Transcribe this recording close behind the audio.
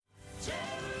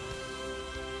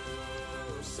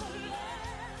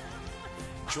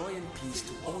Joy and peace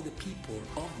to all the people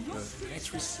of the earth.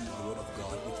 Let's receive the word of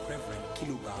God with Reverend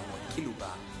Kiluba or Kiluba.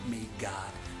 May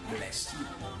God bless you.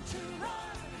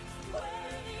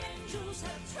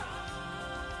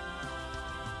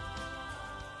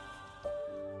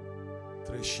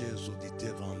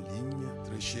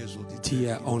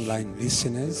 Dear online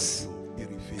listeners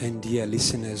and dear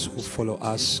listeners who follow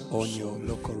us on your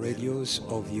local radios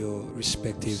of your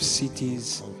respective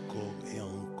cities,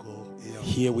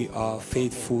 here we are,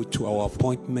 faithful to our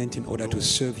appointment in order to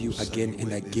serve you again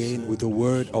and again with the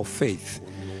word of faith.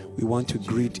 We want to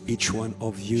greet each one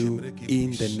of you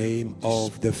in the name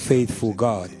of the faithful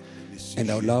God. And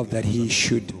I would love that He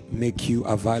should make you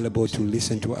available to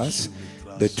listen to us.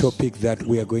 The topic that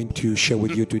we are going to share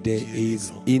with you today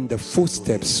is in the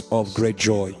footsteps of great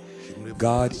joy.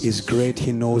 God is great.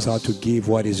 He knows how to give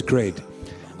what is great.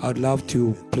 I'd love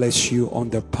to place you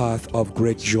on the path of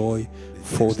great joy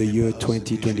for the year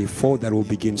 2024 that will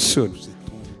begin soon.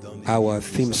 Our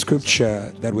theme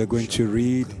scripture that we're going to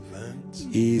read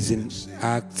is in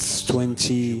Acts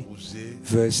 20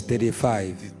 verse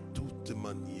 35.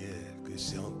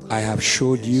 I have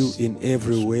showed you in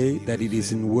every way that it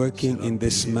is in working in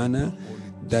this manner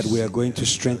that we are going to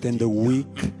strengthen the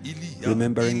weak,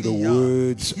 remembering the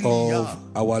words of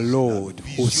our Lord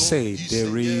who said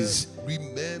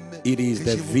it is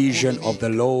the vision of the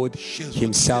Lord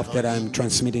Himself that I'm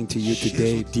transmitting to you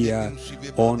today, dear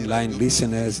online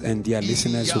listeners and dear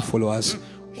listeners who follow us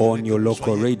on your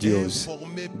local radios.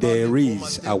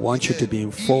 I want you to be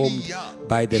informed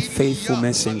by the faithful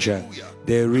messenger.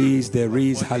 There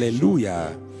is,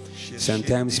 hallelujah.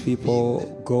 Sometimes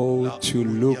people go to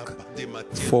look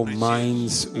for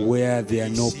mines where there are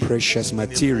no precious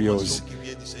materials.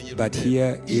 But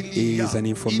here it is an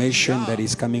information that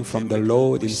is coming from the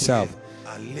Lord Himself.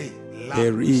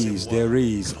 There is.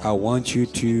 I want you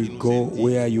to go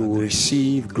where you will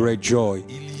receive great joy.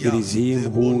 It is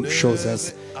Him who shows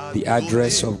us the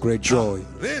address of great joy.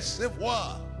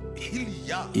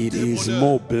 It is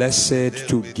more blessed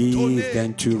to give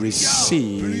than to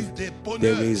receive.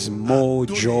 There is more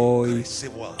joy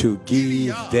to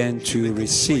give than to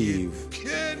receive.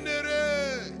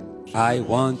 I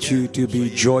want you to be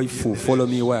joyful. Follow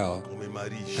me well.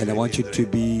 And I want you to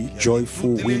be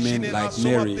joyful women like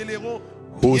Mary,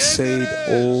 who said,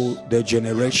 all the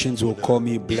generations will call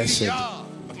me blessed.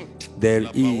 There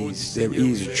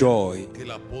is joy.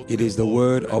 It is the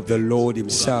word of the Lord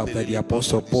Himself that the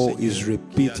Apostle Paul is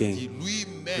repeating,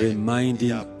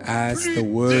 reminding us the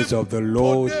words of the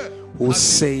Lord who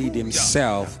said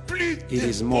Himself, it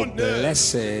is more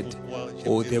blessed,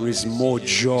 or there is more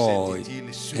joy.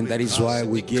 And that is why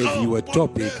we gave you a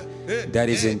topic that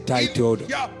is entitled,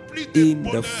 in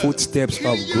the footsteps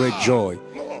of great joy.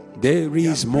 There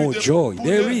is more joy.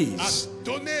 There is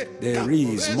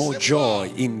more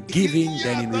joy in giving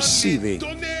than in receiving.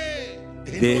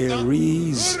 There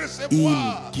is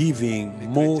in giving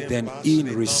more than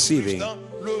in receiving.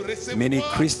 Many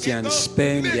Christians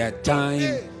spend their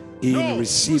time in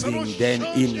receiving than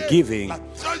in giving.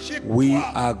 We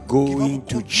are going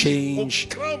to change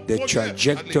the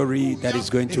trajectory that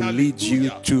is going to lead you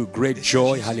to great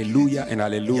joy. Hallelujah and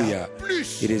hallelujah.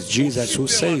 It is Jesus who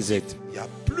says it.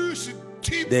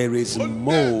 There is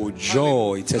more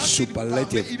joy. It's a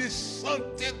superlative.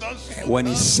 When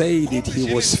He said it,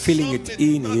 He was feeling it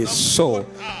in His soul,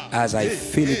 as I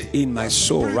feel it in my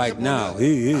soul right now.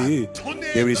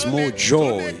 There is more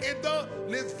joy.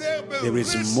 There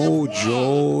is more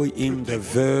joy in the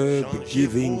verb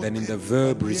giving than in the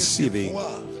verb receiving.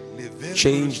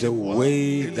 Change the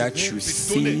way that you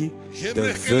see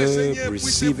the verb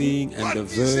receiving and the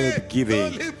verb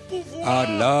giving. I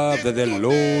love that the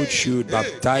Lord should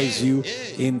baptize you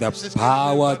in the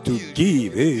power to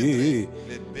give.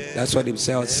 That's what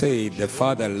Himself said. The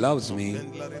Father loves me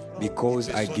because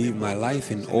I give my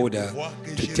life in order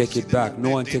to take it back.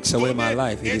 No one takes away my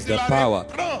life. It is the power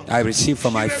I receive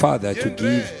from my Father to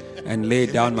give and lay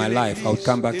down my life. I'll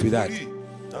come back to that.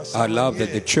 I love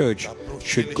that the church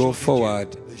should go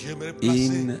forward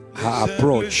in her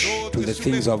approach to the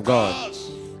things of God.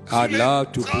 I'd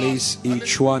love to place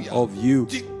each one of you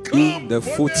in the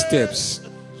footsteps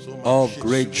of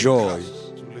great joy.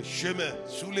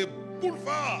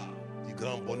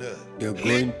 You're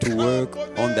going to work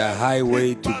on the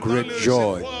highway to great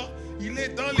joy.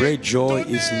 Great joy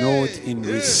is not in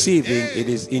receiving, it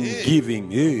is in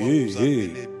giving.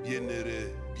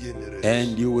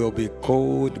 And you will be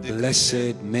called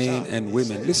blessed men and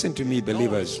women. Listen to me,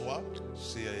 believers.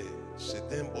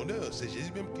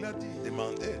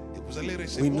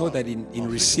 We know that in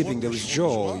receiving there is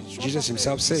joy. Jesus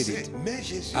Himself said it.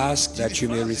 Ask that you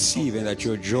may receive and that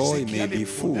your joy may be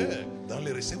full.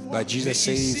 But Jesus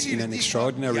says in an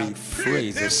extraordinary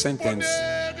phrase or sentence,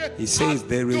 he says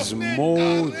there is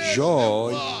more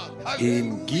joy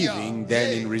in giving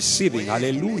than in receiving.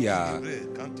 Hallelujah.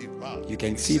 You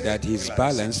can see that he's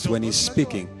balanced when he's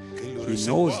speaking. He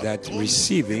knows that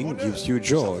receiving gives you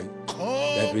joy,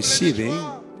 that receiving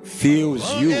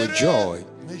fills you with joy.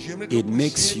 It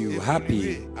makes you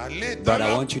happy. But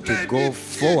I want you to go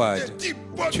forward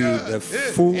to the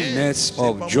fullness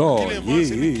of joy.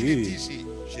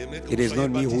 It is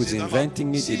not me who is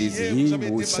inventing it, it is him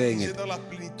who is saying it.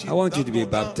 I want you to be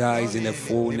baptized in the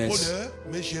fullness.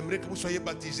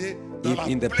 If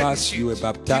in the past you were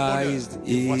baptized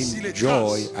in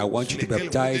joy, I want you to be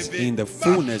baptized in the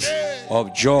fullness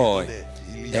of joy.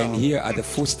 And here are the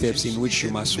footsteps in which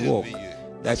you must walk,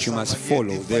 that you must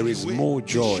follow. There is more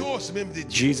joy.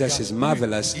 Jesus is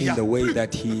marvelous in the way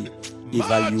that he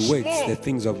evaluates the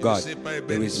things of God.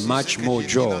 There is much more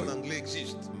joy.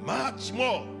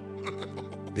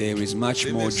 There is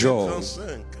much more joy.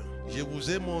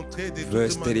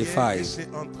 Verse 35,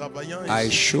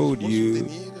 I've shown you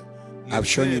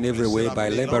in every way by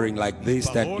laboring like this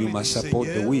that you must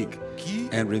support the weak.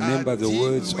 And remember the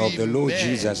words of the Lord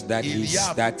Jesus that he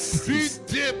said,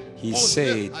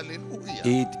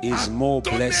 it is more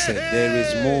blessed, there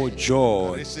is more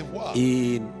joy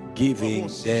in giving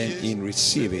than in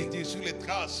receiving.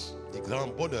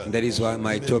 And that is why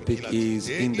my topic is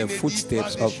in the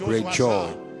footsteps of great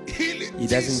joy. He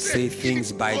doesn't say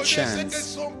things by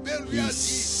chance.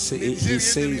 He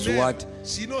says what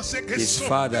his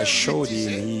father showed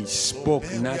him. He spoke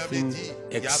nothing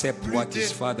except what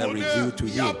his father revealed to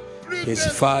him. His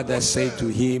father said to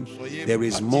him, there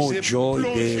is more joy,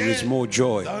 there is more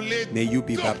joy. May you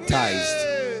be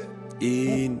baptized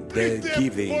in the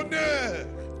giving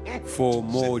for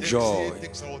more joy.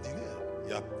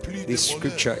 This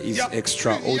scripture is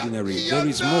extraordinary. There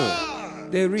is more.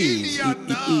 There is. It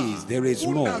is. There is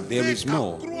more. There is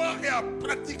more.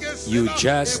 You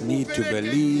just need to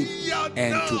believe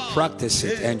and to practice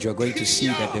it, and you're going to see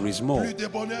that there is more.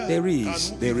 There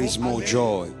is more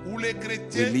joy. We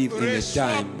live in a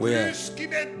time where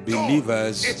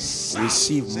believers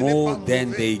receive more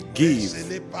than they give.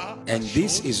 And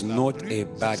this is not a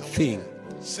bad thing.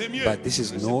 But this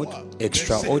is not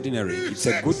extraordinary. It's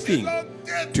a good thing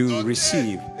to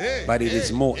receive, but it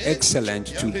is more excellent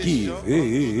to give.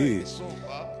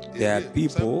 There are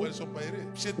people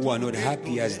who are not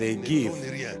happy as they give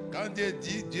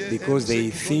because they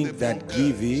think that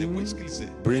giving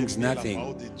brings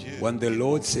nothing. When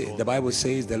the Bible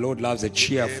says the Lord loves a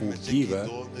cheerful giver,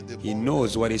 he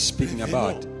knows what he's speaking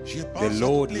about. The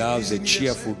Lord loves a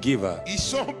cheerful giver.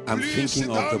 I'm thinking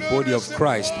of the body of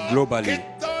Christ globally.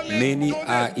 Many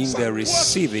are in the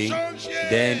receiving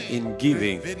than in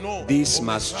giving. This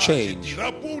must change.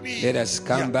 Let us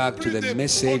come back to the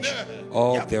message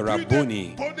of the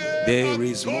Rabboni. There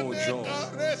is more joy.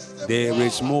 There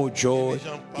is more joy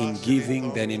in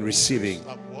giving than in receiving.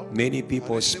 Many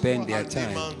people spend their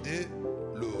time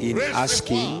in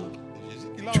asking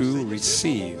to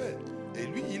receive.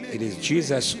 It is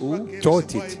Jesus who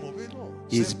taught it.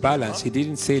 His balance. He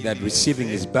didn't say that receiving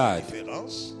is bad,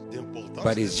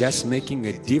 but it's just making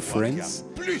a difference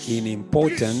in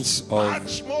importance of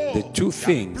the two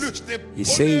things. He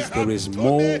says there is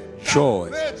more joy,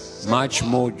 much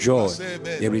more joy.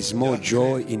 There is more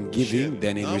joy in giving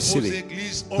than in receiving.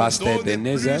 Pastor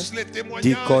Ebenezer,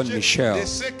 Deacon Michel,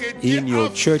 in your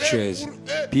churches,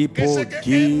 people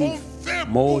give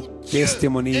more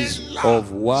testimonies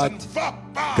of what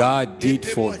God did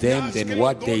for them than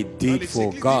what they did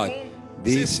for God.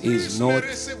 This is not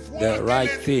the right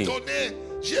thing.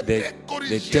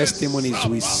 The testimonies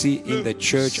we see in the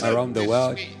church around the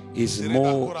world is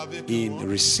more in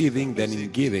receiving than in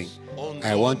giving.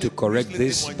 I want to correct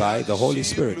this by the Holy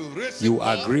Spirit. You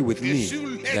agree with me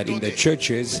that in the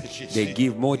churches they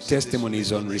give more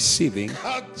testimonies on receiving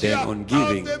than on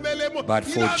giving. But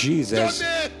for Jesus,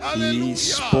 he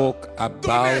spoke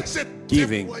about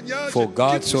giving. For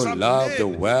God so loved the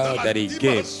world that he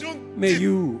gave. May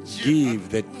you give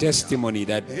the testimony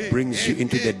that brings you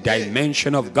into the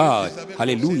dimension of God.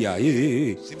 Hallelujah.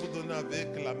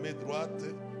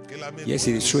 Yes,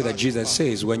 it is true that Jesus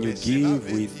says when you give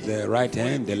with the right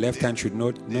hand, the left hand should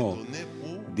not know.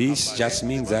 This just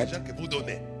means that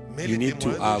you need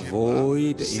to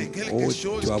avoid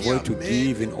to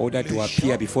give in order to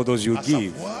appear before those you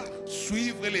give.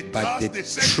 But the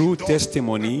true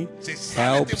testimony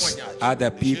helps other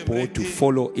people to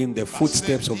follow in the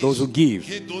footsteps of those who give.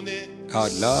 I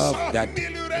love that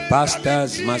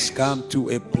Pastors must come to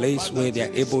a place where they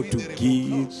are able to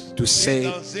give, to say,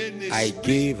 I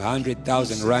gave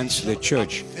 100,000 rands to the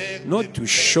church, not to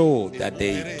show that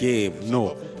they gave,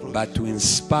 no, but to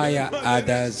inspire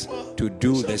others to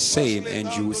do the same, and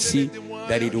you will see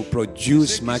that it will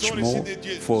produce much more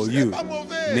for you.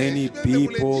 Many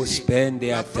people spend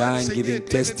their time giving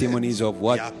testimonies of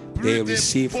what they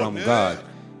receive from God.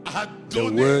 The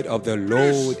word of the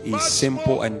Lord is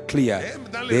simple and clear.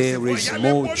 There is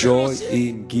more joy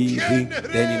in giving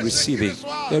than in receiving.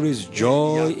 There is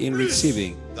joy in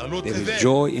receiving. There is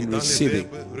joy in receiving,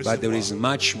 but there is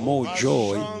much more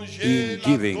joy in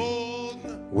giving.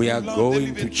 We are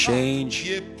going to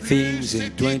change things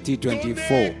in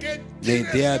 2024. May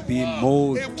there be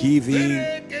more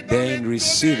giving than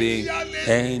receiving,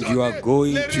 and you are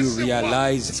going to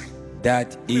realize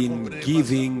that in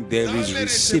giving there is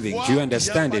receiving. Do you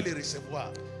understand it?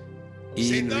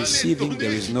 In receiving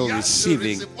there is no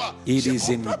receiving. It is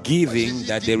in giving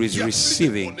that there is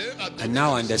receiving. And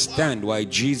now understand why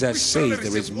Jesus says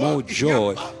there is more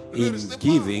joy in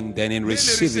giving than in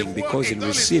receiving, because in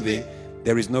receiving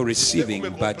there is no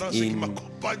receiving, but in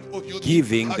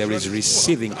giving there is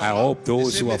receiving. I hope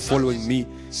those who are following me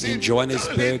in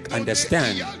Johannesburg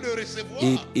understand.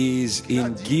 It is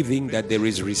in giving that there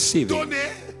is receiving.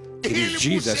 It is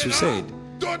Jesus who said,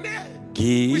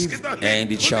 give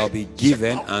and it shall be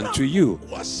given unto you,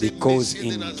 because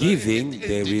in giving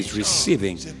there is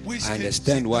receiving. I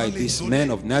understand why this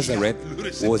man of Nazareth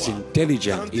was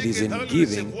intelligent. It is in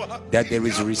giving that there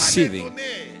is receiving,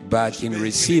 but in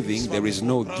receiving there is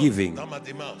no giving.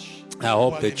 I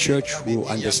hope the church will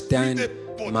understand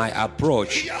my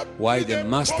approach, why the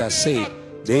master said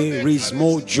there is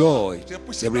more joy.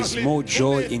 There is more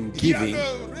joy in giving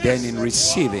than in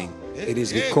receiving. It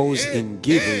is because in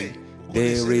giving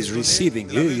there is receiving.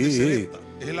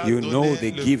 You know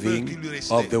the giving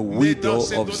of the widow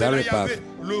of Zarephath.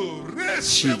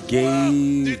 She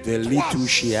gave the little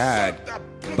she had,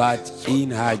 but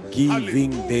in her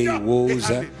giving there was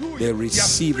the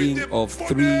receiving of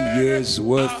 3 years'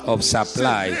 worth of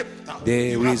supply.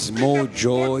 There is more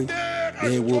joy.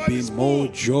 There will be more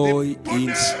joy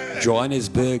in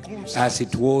Johannesburg as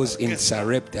it was in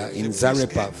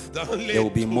Zarephath. There will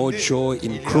be more joy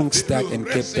in Kroonstad and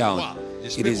Cape Town.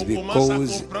 It is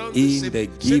because in the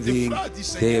giving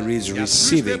there is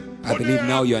receiving. I believe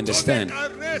now you understand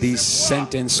this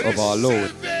sentence of our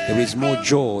Lord. There is more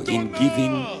joy in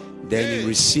giving than in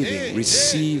receiving.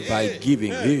 Receive by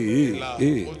giving.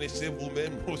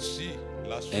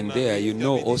 And there you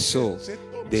know also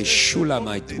the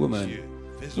Shulamite woman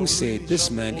who said, this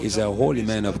man is a holy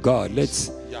man of God.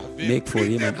 Let's make for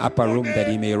him an upper room that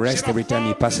he may rest every time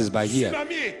he passes by here.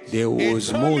 There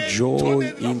was more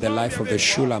joy in the life of the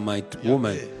Shulamite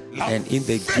woman, and in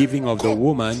the giving of the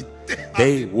woman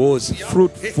there was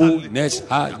fruitfulness.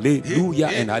 Hallelujah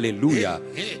and hallelujah.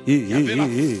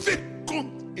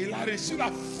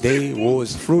 There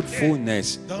was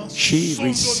fruitfulness. She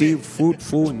received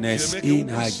fruitfulness in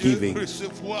her giving.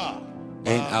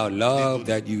 And I love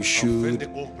that you should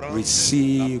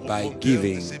receive by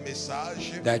giving,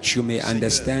 that you may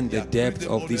understand the depth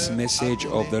of this message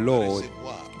of the Lord.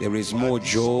 There is more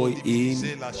joy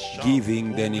in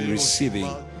giving than in receiving.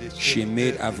 She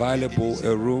made available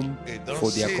a room for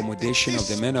the accommodation of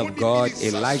the man of God,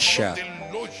 Elisha,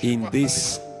 in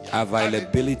this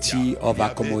availability of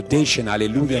accommodation.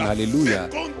 Hallelujah and hallelujah.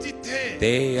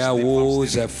 There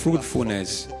was a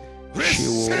fruitfulness. She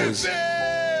was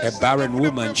a barren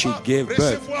woman, she gave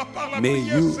birth. May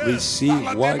you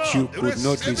receive what you could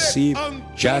not receive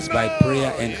just by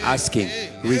prayer and asking.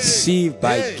 Receive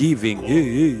by giving.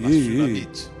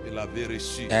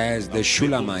 As the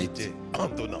Shulamite,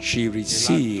 she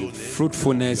received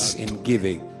fruitfulness in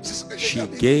giving. She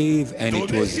gave and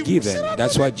it was given.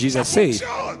 That's what Jesus said.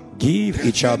 Give,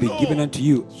 it shall be given unto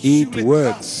you. It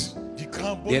works.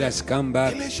 Let us come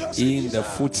back in the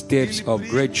footsteps of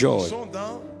great joy.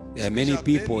 There are many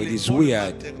people, it is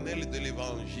weird.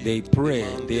 They pray,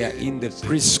 they are in the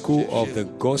preschool of the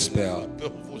gospel.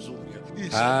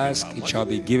 Ask, it shall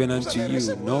be given unto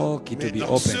you. Knock, it will be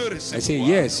open. I say,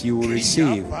 yes, you will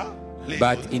receive.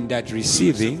 But in that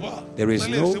receiving, there is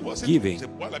no giving.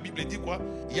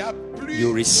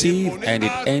 You receive and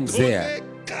it ends there.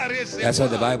 That's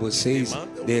what the Bible says.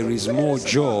 There is more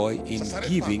joy in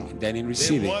giving than in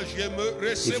receiving.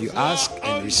 If you ask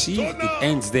and receive, it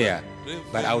ends there.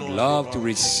 But I would love to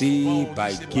receive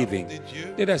by giving.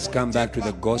 Let us come back to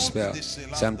the gospel.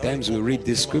 Sometimes we read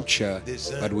this scripture,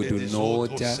 but we do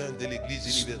not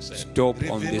stop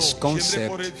on this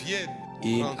concept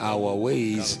in our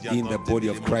ways in the body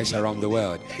of Christ around the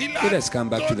world. Let us come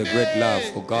back to the great love.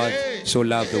 For God so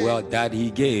loved the world that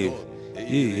He gave.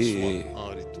 He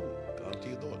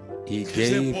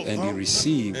gave and He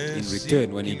received in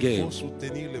return when He gave.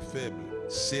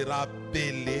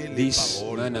 This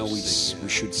manner we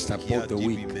should support the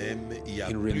weak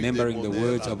in remembering the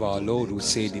words of our Lord, who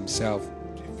said Himself,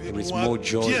 there is more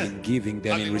joy in giving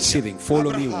than in receiving.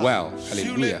 Follow me well.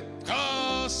 Hallelujah.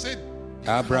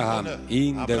 Abraham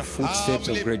in the footsteps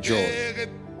of great joy.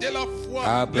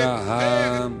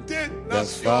 Abraham, the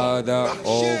father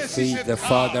of faith, the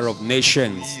father of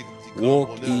nations,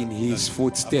 walked in his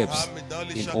footsteps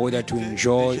in order to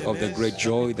enjoy of the great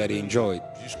joy that he enjoyed.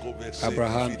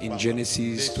 Abraham in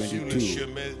Genesis 22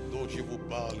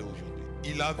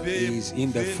 is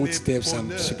in the footsteps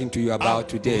I'm speaking to you about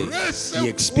today. He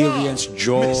experienced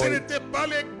joy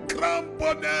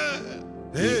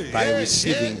by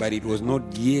receiving, but it was not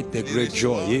yet the great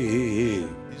joy. He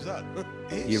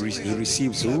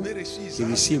received who? He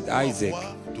received Isaac.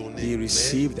 He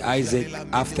received Isaac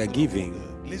after giving.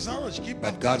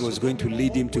 But God was going to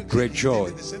lead him to great joy.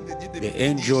 The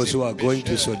angels who are going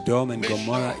to Sodom and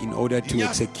Gomorrah in order to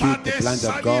execute the plans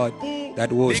of God,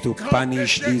 that was to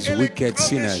punish these wicked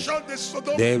sinners.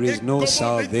 There is no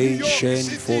salvation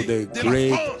for the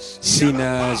great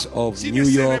sinners of New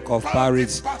York, of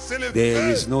Paris. There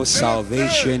is no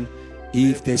salvation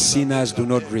if the sinners do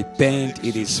not repent.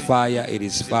 It is fire, it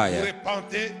is fire.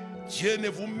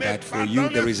 But for you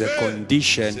there is a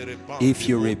condition. If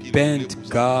you repent,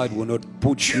 God will not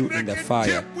put you in the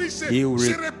fire. He will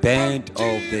repent of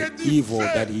the evil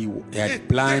that He had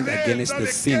planned against the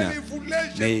sinner.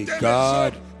 May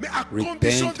God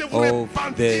repent of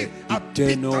the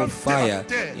eternal fire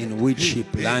in which He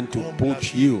planned to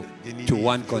put you, to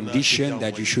one condition,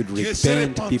 that you should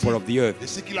repent, people of the earth.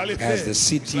 As the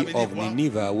city of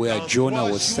Nineveh, where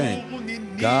Jonah was sent,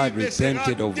 God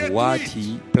repented of what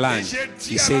He planned.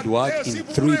 He said what? In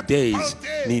 3 days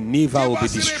Nineveh will be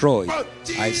destroyed.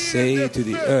 I say to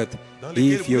the earth,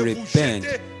 if you repent,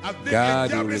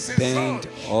 God will repent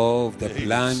of the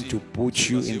plan to put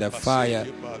you in the fire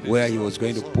where He was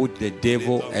going to put the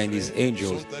devil and his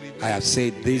angels. I have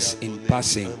said this in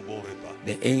passing.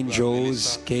 The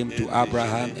angels came to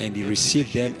Abraham and he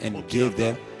received them and gave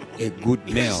them a good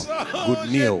meal.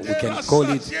 We can call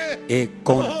it a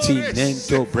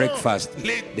continental breakfast.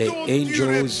 The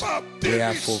angels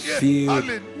were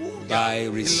fulfilled by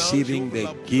receiving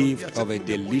the gift of a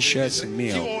delicious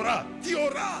meal.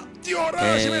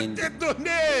 And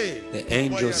the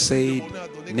angel said,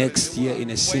 next year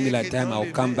in a similar time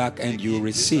I'll come back and you'll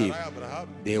receive.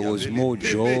 There was more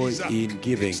joy in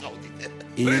giving.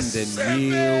 In the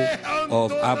meal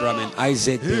of Abraham and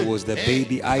Isaac, there was the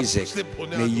baby Isaac.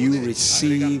 May you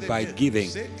receive by giving.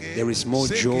 There is more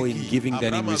joy in giving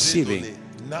than in receiving.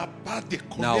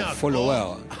 Now follow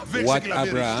well. What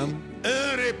Abraham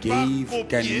gave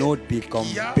cannot be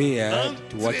compared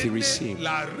to what he received.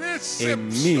 A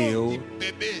meal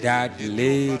that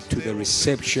led to the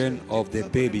reception of the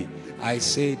baby. I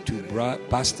say to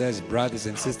pastors, brothers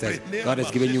and sisters, God has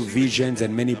given you visions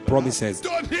and many promises.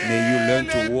 May you learn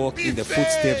to walk in the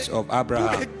footsteps of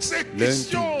Abraham. Learn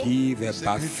to give a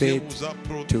buffet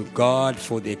to God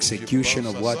for the execution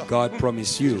of what God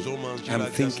promised you. I'm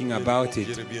thinking about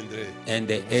it. And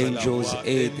the angels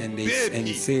ate and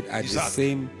he said, at the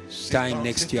same time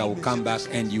next year I will come back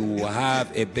and you will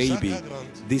have a baby.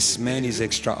 This man is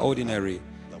extraordinary.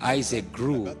 Isaac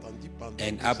grew.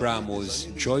 And Abraham was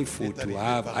joyful to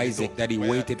have Isaac that he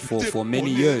waited for many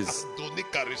years.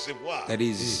 That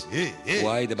is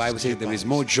why the Bible says there is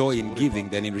more joy in giving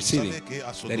than in receiving.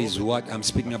 That is what I'm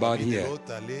speaking about here.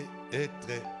 You know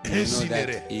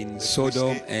that in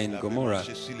Sodom and Gomorrah,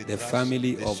 the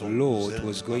family of Lot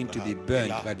was going to be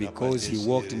burnt, but because he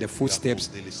walked in the footsteps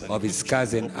of his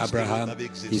cousin Abraham,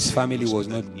 his family was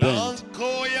not burnt.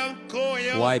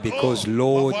 Why? Because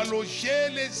Lot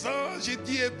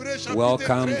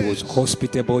welcomed, was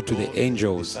hospitable to the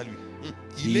angels.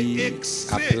 He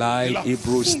applied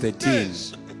Hebrews 13.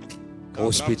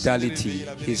 Hospitality.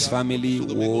 His family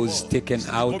was taken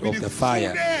out of the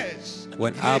fire.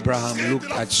 When Abraham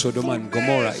looked at Sodom and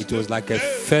Gomorrah, it was like a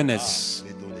furnace.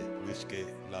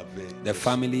 The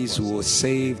families were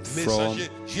saved from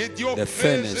the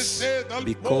furnace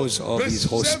because of his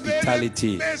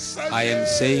hospitality. I am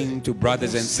saying to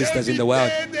brothers and sisters in the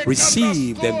world,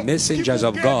 receive the messengers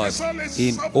of God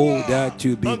in order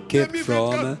to be kept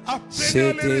from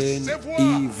certain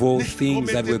evil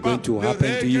things that were going to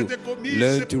happen to you.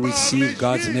 Learn to receive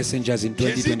God's messengers in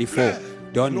 2024.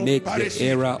 Don't make the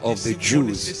era of the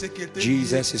Jews.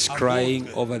 Jesus is crying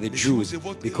over the Jews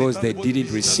because they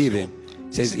didn't receive Him.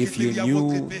 says, if you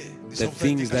knew the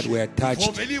things that were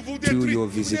attached to your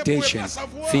visitation,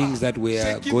 things that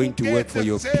were going to work for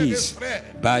your peace,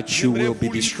 but you will be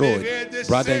destroyed.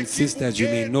 Brothers and sisters, you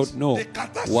may not know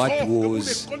what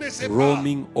was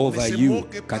roaming over you,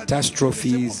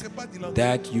 catastrophes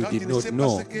that you did not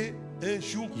know.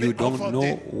 You don't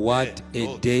know what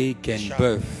a day can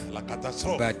birth.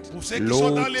 But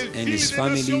Lot and his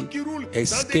family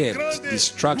escaped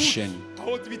destruction.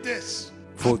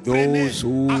 For those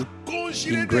who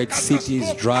in great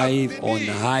cities drive on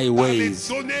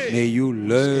highways, may you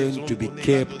learn to be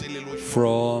kept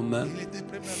from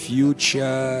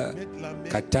future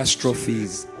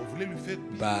catastrophes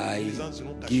by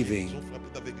giving.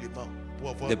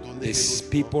 The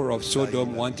people of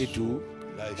Sodom wanted to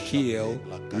kill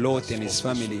Lot and his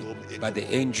family, but the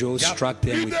angel struck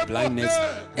them with blindness,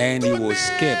 and he was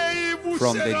kept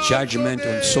from the judgment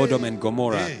on Sodom and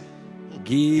Gomorrah.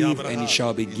 Give, and it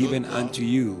shall be given unto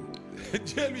you.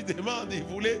 And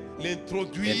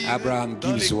Abraham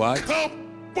gives what?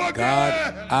 God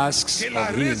asks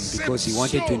of him, because he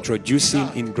wanted to introduce him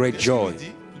in great joy.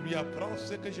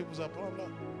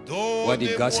 What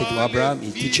did God say to Abraham?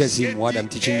 He teaches him what I'm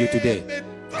teaching you today.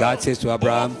 God says to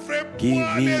Abraham,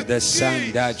 give me the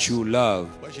son that you love.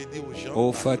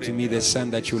 Offer to me the son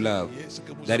that you love.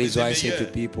 That is why I say to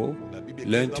people,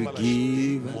 learn to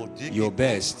give your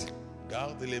best.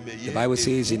 The Bible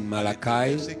says in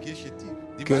Malachi,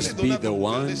 cursed be the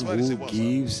one who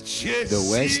gives the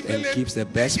worst and keeps the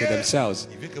best for themselves.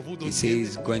 He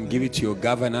says, go and give it to your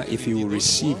governor if he will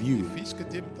receive you.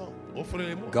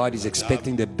 God is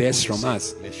expecting the best from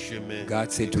us.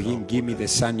 God said to him, give me the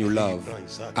son you love.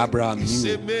 Abraham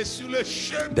knew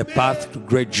the path to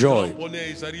great joy.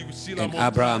 And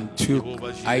Abraham took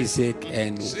Isaac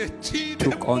and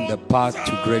took on the path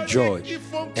to great joy.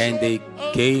 And they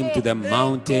came to the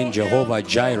mountain Jehovah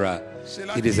Jireh.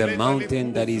 It is a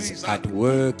mountain that is at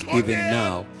work even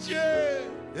now.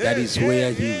 That is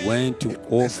where he went to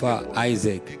offer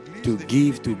Isaac, to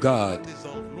give to God.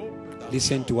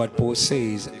 Listen to what Paul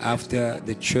says after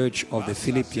the church of the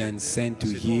Philippians sent to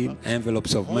him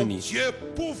envelopes of money.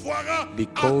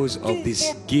 Because of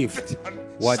this gift,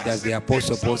 what does the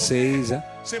Apostle Paul say?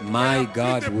 My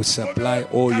God will supply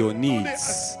all your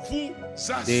needs.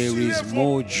 There is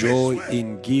more joy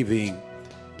in giving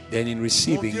than in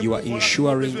receiving. You are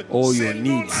ensuring all your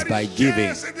needs by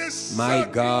giving. My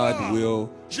God will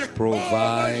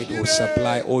provide or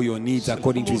supply all your needs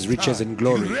according to his riches and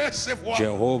glory.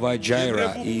 Jehovah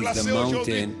Jireh is the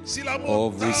mountain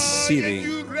of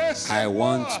receiving. I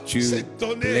want to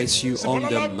bless you on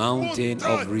the mountain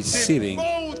of receiving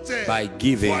by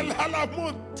giving.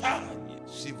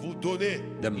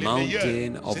 The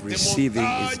mountain of receiving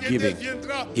is giving.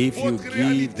 If you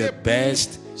give the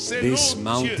best, this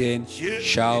mountain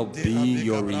shall be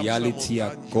your reality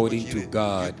according to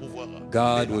God.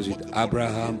 God was with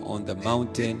Abraham on the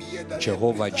mountain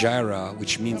Jehovah Jireh,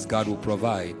 which means God will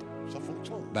provide.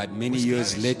 But many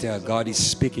years later, God is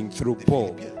speaking through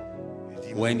Paul.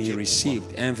 When he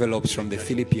received envelopes from the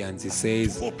Philippians, he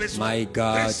says, my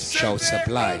God shall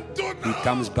supply. He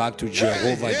comes back to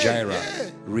Jehovah Jireh.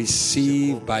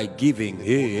 Receive by giving.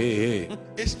 It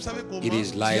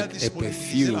is like a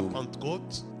perfume.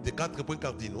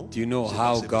 Do you know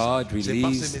how God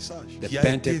released the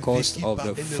Pentecost of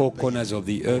the four corners of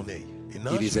the earth?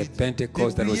 It is a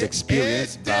Pentecost that was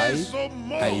experienced by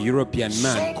a European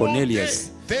man,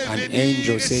 Cornelius. An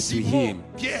angel said to him,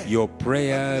 your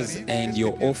prayers and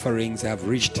your offerings have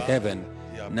reached heaven.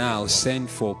 Now send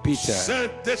for Peter.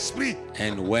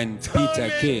 And when Peter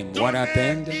came, what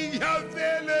happened?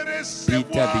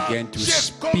 Peter began to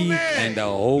speak, and the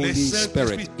Holy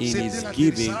Spirit, in his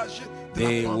giving,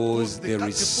 there was the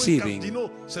receiving.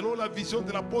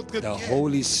 The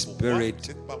Holy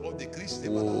Spirit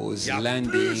was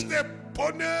landing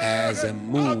as a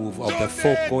move of the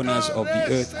four corners of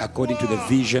the earth according to the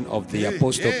vision of the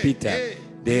Apostle Peter.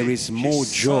 There is more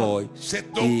joy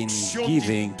in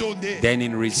giving than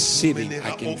in receiving.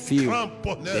 I can feel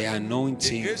the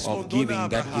anointing of giving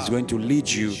that is going to lead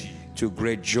you to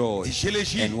great joy.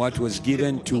 And what was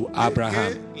given to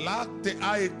Abraham,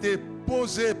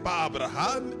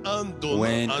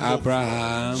 when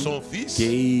Abraham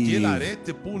gave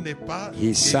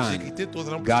his son,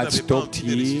 God stopped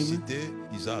him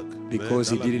because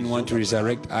he didn't want to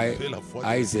resurrect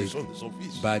Isaac.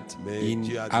 But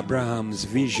in Abraham's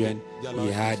vision, he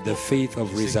had the faith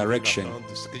of resurrection.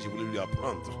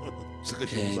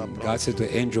 And God said to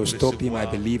the angel, stop him. I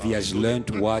believe he has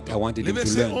learned what I wanted him to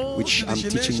learn, which I'm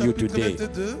teaching you today.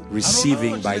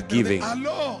 Receiving by giving.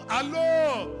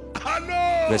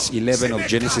 Verse 11 of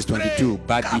Genesis 22.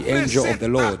 But the angel of the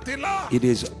Lord, it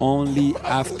is only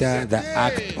after the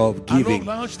act of giving.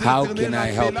 How can I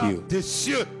help you?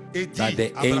 But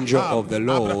the angel of the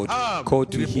Lord called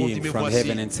to him from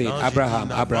heaven and said, Abraham,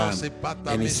 Abraham.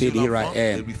 And he said, Here I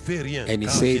am. And he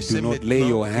said, Do not lay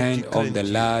your hand on the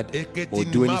lad or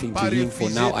do anything to him, for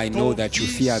now I know that you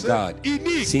fear God,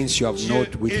 since you have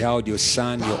not withheld your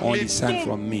son, your only son,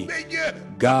 from me.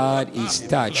 God is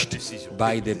touched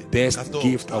by the best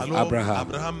gift of Abraham.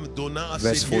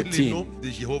 Verse 14.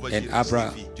 And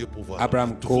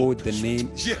Abraham called the name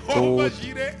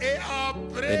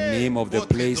of the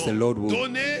place the Lord will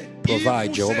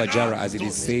provide, Jehovah Jireh, as it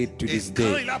is said to this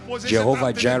day.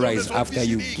 Jehovah Jireh is after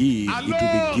you give, it will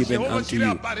be given unto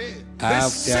you.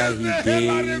 After he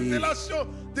gave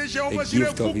the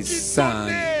gift of his son,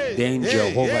 then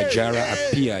Jehovah Jireh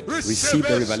appeared. Receive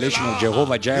the revelation of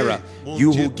Jehovah Jireh.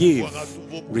 You who give,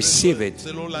 receive it.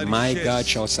 My God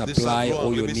shall supply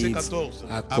all your needs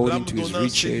according to his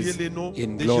riches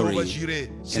in glory.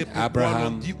 And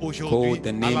Abraham called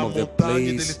the name of the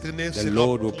place the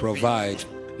Lord will provide,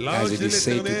 as it is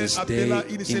said to this day,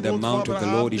 in the mount of the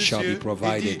Lord it shall be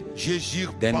provided.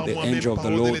 Then the angel of the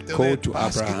Lord called to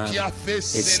Abraham a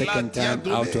second time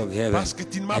out of heaven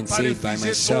and said, By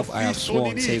myself I have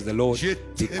sworn, says the Lord,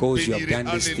 because you have done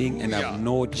this thing and have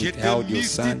not withheld your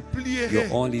son, your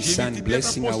only son,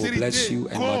 blessing I will bless you,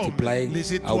 and multiplying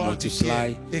I will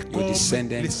multiply your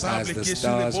descendants as the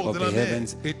stars of the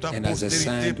heavens and as the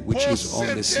sand which is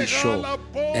on the seashore.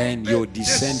 And your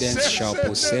descendants shall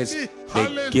possess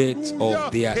the gates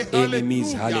of their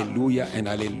enemies. Hallelujah and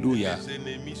hallelujah.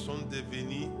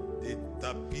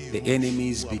 The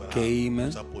enemies became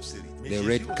the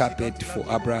red carpet for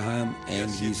Abraham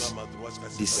and his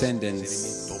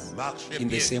descendants. In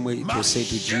the same way it was said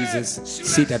to Jesus,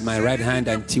 sit at my right hand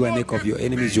until I make of your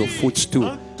enemies your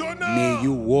footstool. May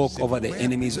you walk over the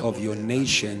enemies of your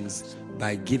nations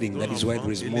by giving. That is why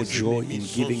there is more joy in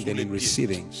giving than in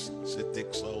receiving.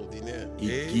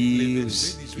 He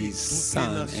gives his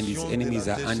son and his enemies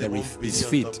are under his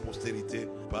feet.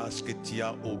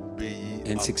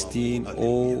 And 16,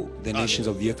 all the nations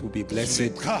of the earth will be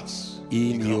blessed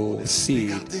in your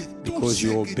seed because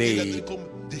you obeyed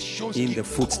in the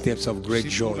footsteps of great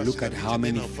joy. Look at how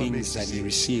many things that he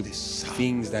received,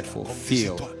 things that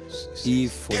fulfill.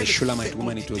 If for the Shulamite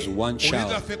woman it was one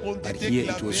child, but here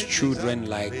it was children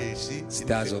like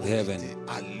stars of heaven.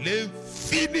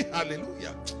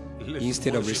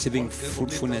 Instead of receiving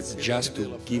fruitfulness just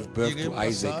to give birth to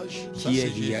Isaac, here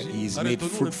he is made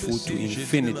fruitful to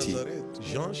infinity.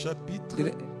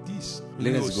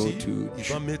 Let us go to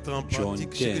John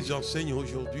 10.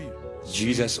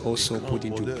 Jesus also put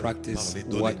into practice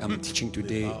what I'm teaching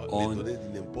today on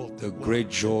the great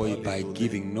joy by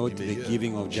giving, not the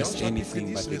giving of just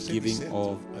anything, but the giving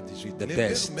of the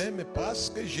best.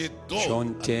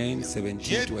 John 10,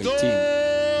 17 to 18.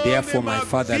 Therefore my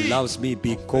Father loves me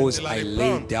because I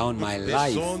lay down my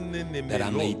life that I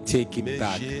may take it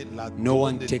back. No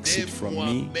one takes it from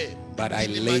me, but I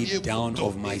lay it down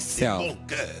of myself.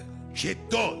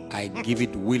 I give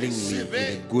it willingly with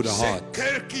a good heart.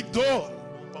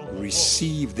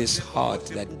 Receive this heart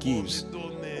that gives,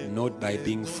 not by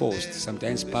being forced.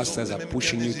 Sometimes pastors are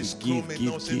pushing you to give,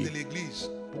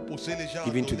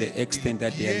 even to the extent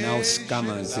that they are now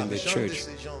scammers in the church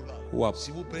who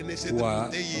are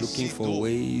looking for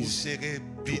ways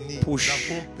to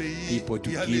push people to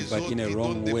give, but in a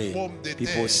wrong way.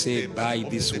 People say, buy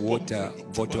this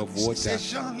bottle of water,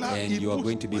 and you are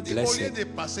going to be blessed.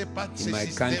 In my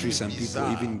country, some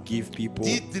people even give people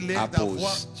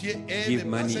apples. Give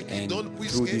money, and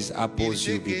through these apples,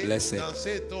 you'll be blessed.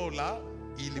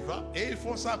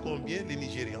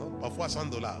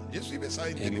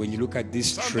 And when you look at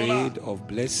this trade of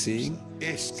blessing,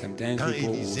 sometimes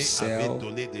people will sell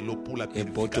a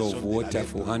bottle of water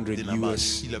for $100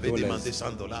 US.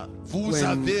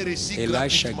 When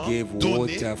Elisha gave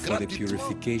water for the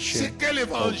purification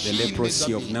of the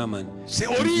leprosy of Naaman,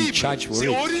 you charge for it.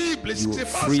 You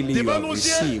freely you have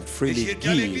received, freely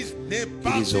give. It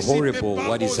is horrible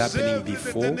what is happening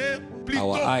before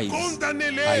our eyes.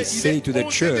 I say to the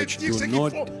church, do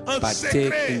not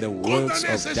partake in the works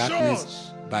of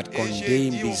darkness, but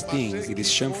condemn these things. It is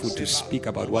shameful to speak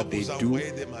about what they do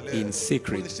in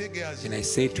secret. And I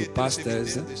say to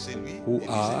pastors who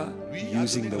are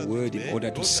using the word in order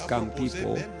to scam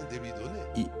people,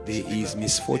 there is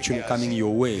misfortune coming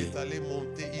your way.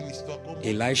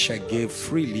 Elisha gave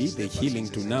freely the healing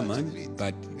to Naaman,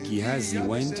 but Gehazi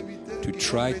went to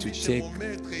try to take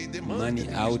money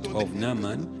out of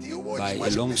Naaman by a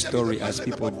long story, as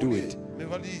people do it.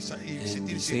 And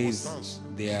he says,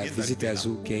 there are visitors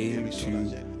who came to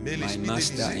my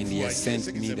master and he has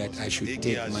sent me that I should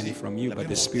take money from you. But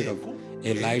the spirit of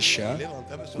Elisha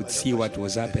would see what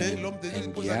was happening,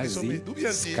 and Gehazi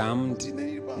scammed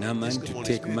Naaman to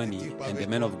take money. And the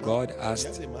man of God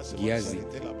asked Gehazi,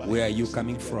 where are you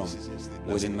coming from?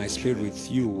 Was in my spirit with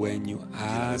you when you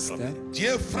asked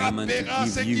Naaman to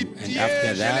give you. And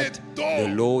after that,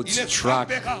 the Lord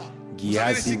struck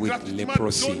Gehazi with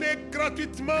leprosy.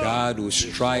 God will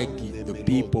strike the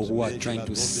people who are trying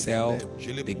to sell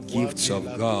the gifts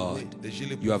of God.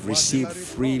 You have received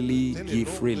freely, give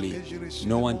freely.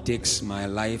 No one takes my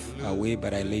life away,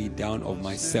 but I lay it down of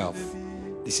myself.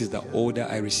 This is the order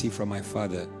I received from my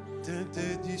Father.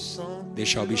 There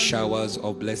shall be showers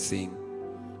of blessing.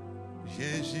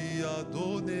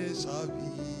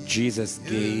 Jesus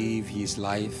gave his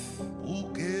life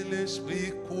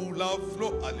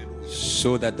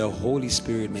so that the Holy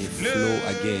Spirit may flow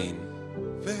again.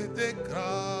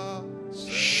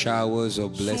 Showers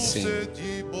of blessing.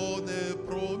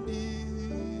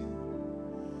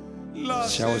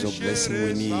 Showers of blessing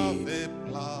we need.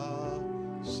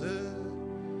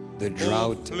 The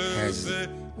drought has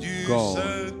gone,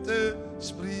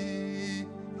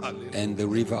 and the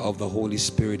river of the Holy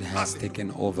Spirit has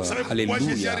taken over.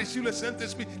 Hallelujah.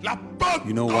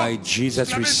 You know why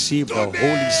Jesus received the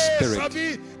Holy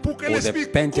Spirit or the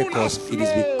Pentecost? It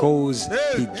is because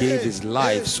he gave his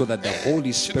life so that the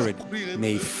Holy Spirit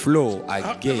may flow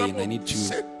again. I need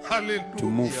to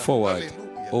move forward.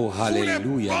 Oh,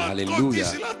 hallelujah,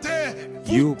 hallelujah.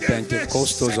 You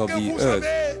Pentecostals of the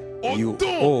earth, you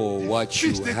owe what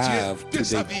you have to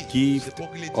the gift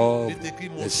of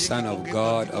the Son of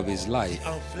God of his life.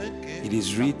 It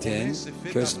is written,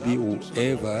 cursed be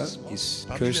whoever is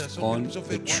cursed on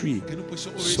the tree,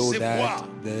 so that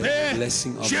the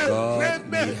blessing of God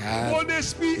may have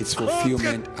its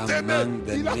fulfillment among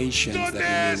the nations, that we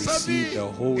may receive the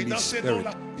Holy Spirit.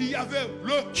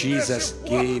 Jesus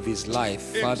gave his life.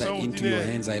 Father, into your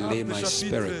hands I lay my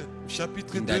spirit.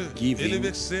 In that giving,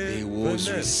 there was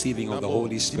receiving of the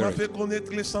Holy Spirit.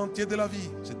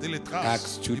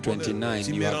 Acts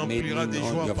 2:29, you have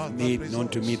made known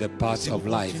to me the paths of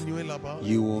life.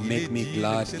 You will make me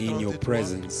glad in your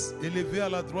presence.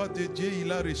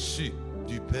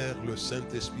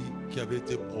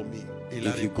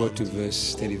 If you go to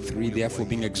verse 33, therefore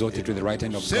being exalted to the right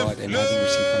hand of God, and having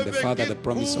received from the Father the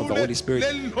promise of the Holy Spirit,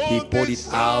 he poured it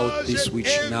out, this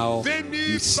which now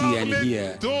you see and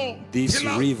hear. This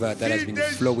river that has been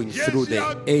flowing through the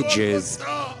ages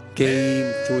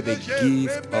came through the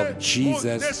gift of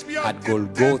Jesus at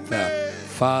Golgotha.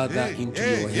 Father, into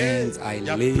your hands I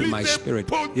lay my spirit.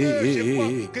 There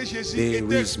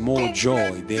is more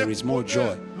joy. There is more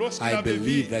joy. I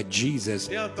believe that Jesus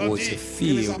was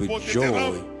filled with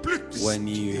joy when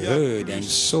he heard and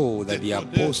saw that the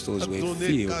apostles were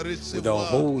filled with the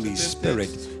Holy Spirit.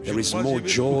 There is more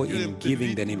joy in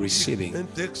giving than in receiving.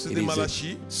 It is a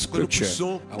scripture.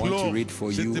 I want to read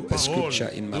for you a scripture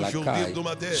in Malachi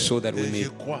so that we may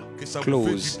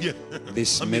close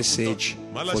this message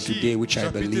for today, which I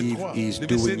believe is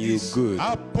doing you good.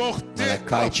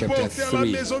 Malachi chapter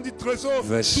 3,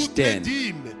 verse 10.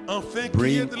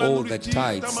 Bring all the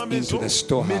tithes into the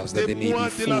storehouse, that there may be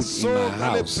food in my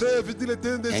house.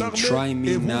 And try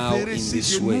me now in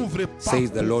this way,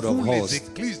 says the Lord of hosts,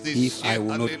 if I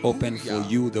will not open for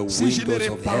you the windows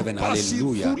of heaven,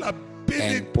 hallelujah,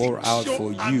 and pour out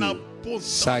for you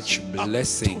such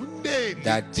blessing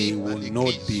that there will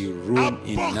not be room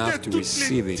enough to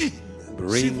receive it.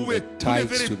 Bring the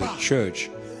tithes to the church.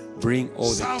 Bring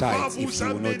all the tithes. If you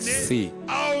will not see,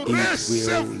 it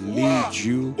will lead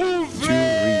you to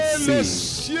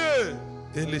receive.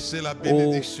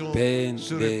 Open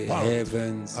the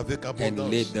heavens and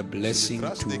let the blessing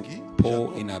to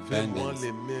pour in abundance.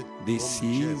 This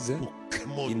is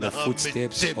in the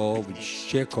footsteps of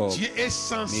Jacob.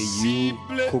 May you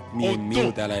cook me a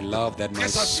meal that I love, that my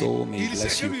soul may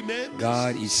bless you.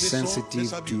 God is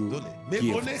sensitive to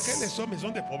gifts.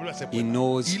 He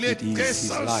knows it is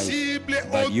his life,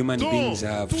 but human beings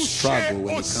have struggled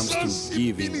when it comes to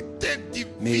giving.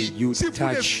 May you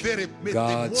touch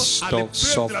God's soft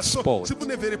spot.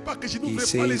 He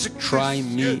says, try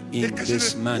me in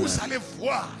this manner.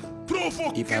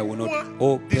 If I will not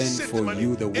open for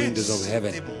you the windows of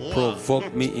heaven,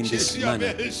 provoke me in this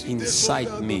manner,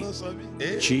 incite me.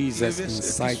 Jesus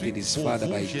incited his Father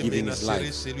by giving his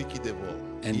life.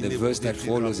 And the verse that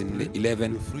follows in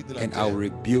 11, and I will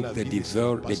rebuke the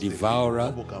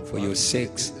devourer for your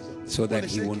sakes, so that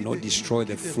he will not destroy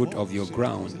the fruit of your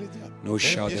ground, nor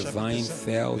shall the vine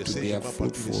fail to bear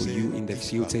fruit for you in the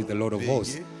field, says the Lord of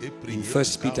hosts. In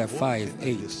 1 Peter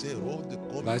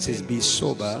 5:8, Bible says, be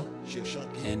sober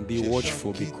and be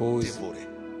watchful, because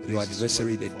your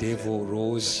adversary, the devil,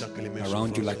 roars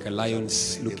around you like a lion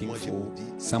looking for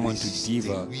someone to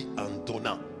devour.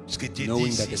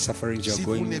 Knowing that the sufferings you are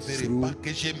going through are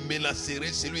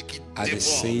the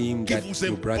same that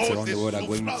your brothers around the world are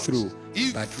going through,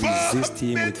 but resist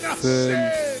him with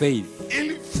firm faith.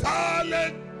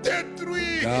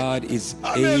 God is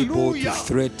able to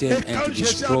threaten and to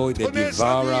destroy the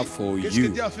devourer for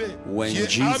you. When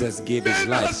Jesus gave his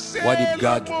life, what did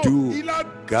God do?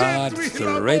 God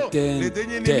threatened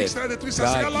death.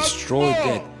 God destroyed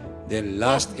death. The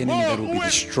last enemy that will be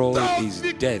destroyed is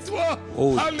death.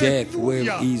 Oh, death,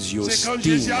 where is your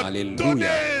sting?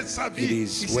 Hallelujah. It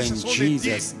is when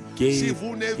Jesus gave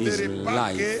his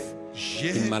life.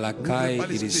 In Malachi,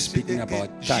 it is speaking about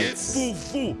tithes.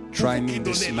 Try me in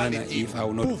this manner if I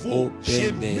will not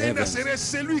open the heavens.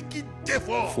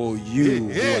 For you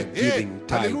who are giving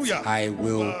tithes, I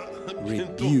will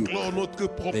rebuke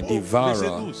the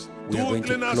devourer. We are going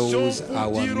to close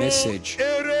our message,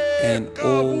 and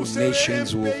all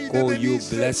nations will call you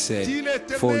blessed,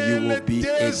 for you will be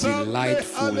a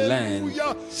delightful land,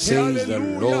 says the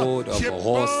Lord of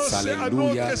hosts.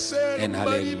 Hallelujah and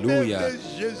hallelujah.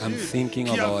 I'm thinking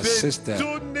of our sister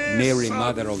Mary,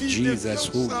 mother of Jesus,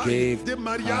 who gave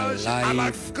her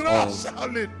life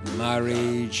of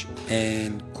marriage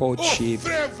and courtship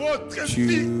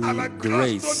to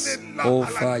grace.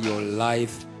 Offer your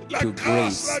life to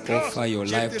grace. Offer your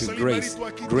life to grace.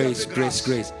 Grace, grace,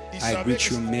 grace. I greet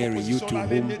you, Mary, you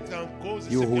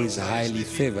who is highly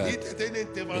favored.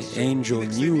 The angel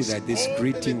knew that this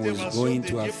greeting was going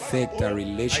to affect our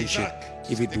relationship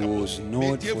if it was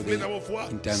not for the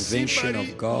intervention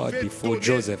of God before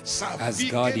Joseph, as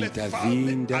God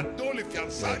intervened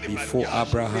before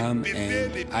Abraham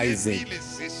and Isaac.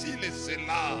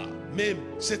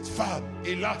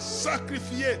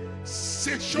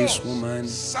 This woman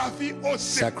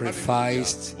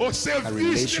sacrificed a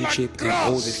relationship and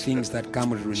all the things that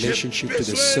come with relationship to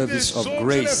the service of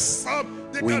grace.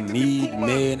 We need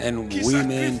men and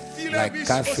women like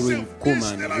Catherine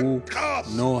Kuhlman who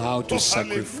know how to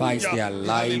sacrifice their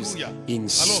lives in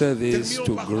service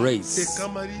to grace.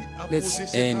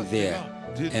 Let's end there.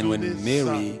 And when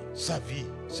Mary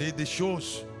did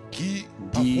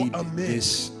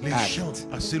this act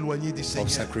of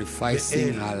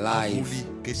sacrificing her life,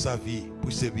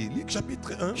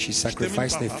 she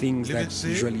sacrificed the things that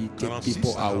usually take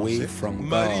people away from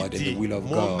God and the will of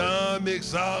God.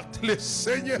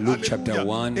 Luke chapter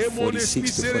 1,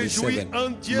 46 to 47.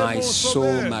 My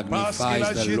soul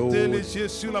magnifies the Lord,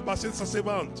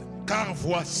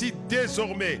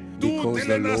 because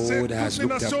the Lord has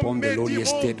looked upon the lowly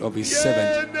estate of his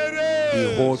servant.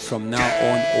 Behold, from now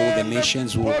on all the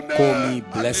nations will call me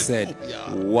blessed.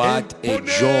 What a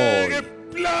joy!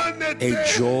 A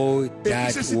joy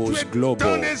that was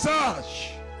global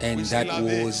and that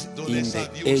was in the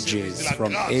ages,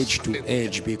 from age to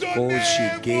age, because she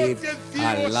gave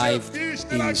her life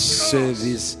in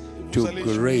service to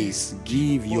grace.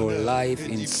 Give your life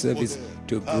in service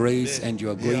to grace, and you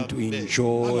are going to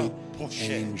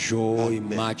enjoy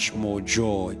much more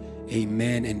joy.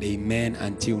 Amen and amen.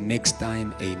 Until next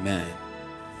time, amen.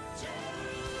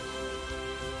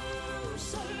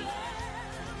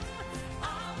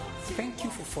 Thank you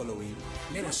for following.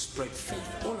 Let us spread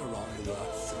faith all around the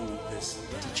world through this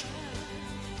teaching.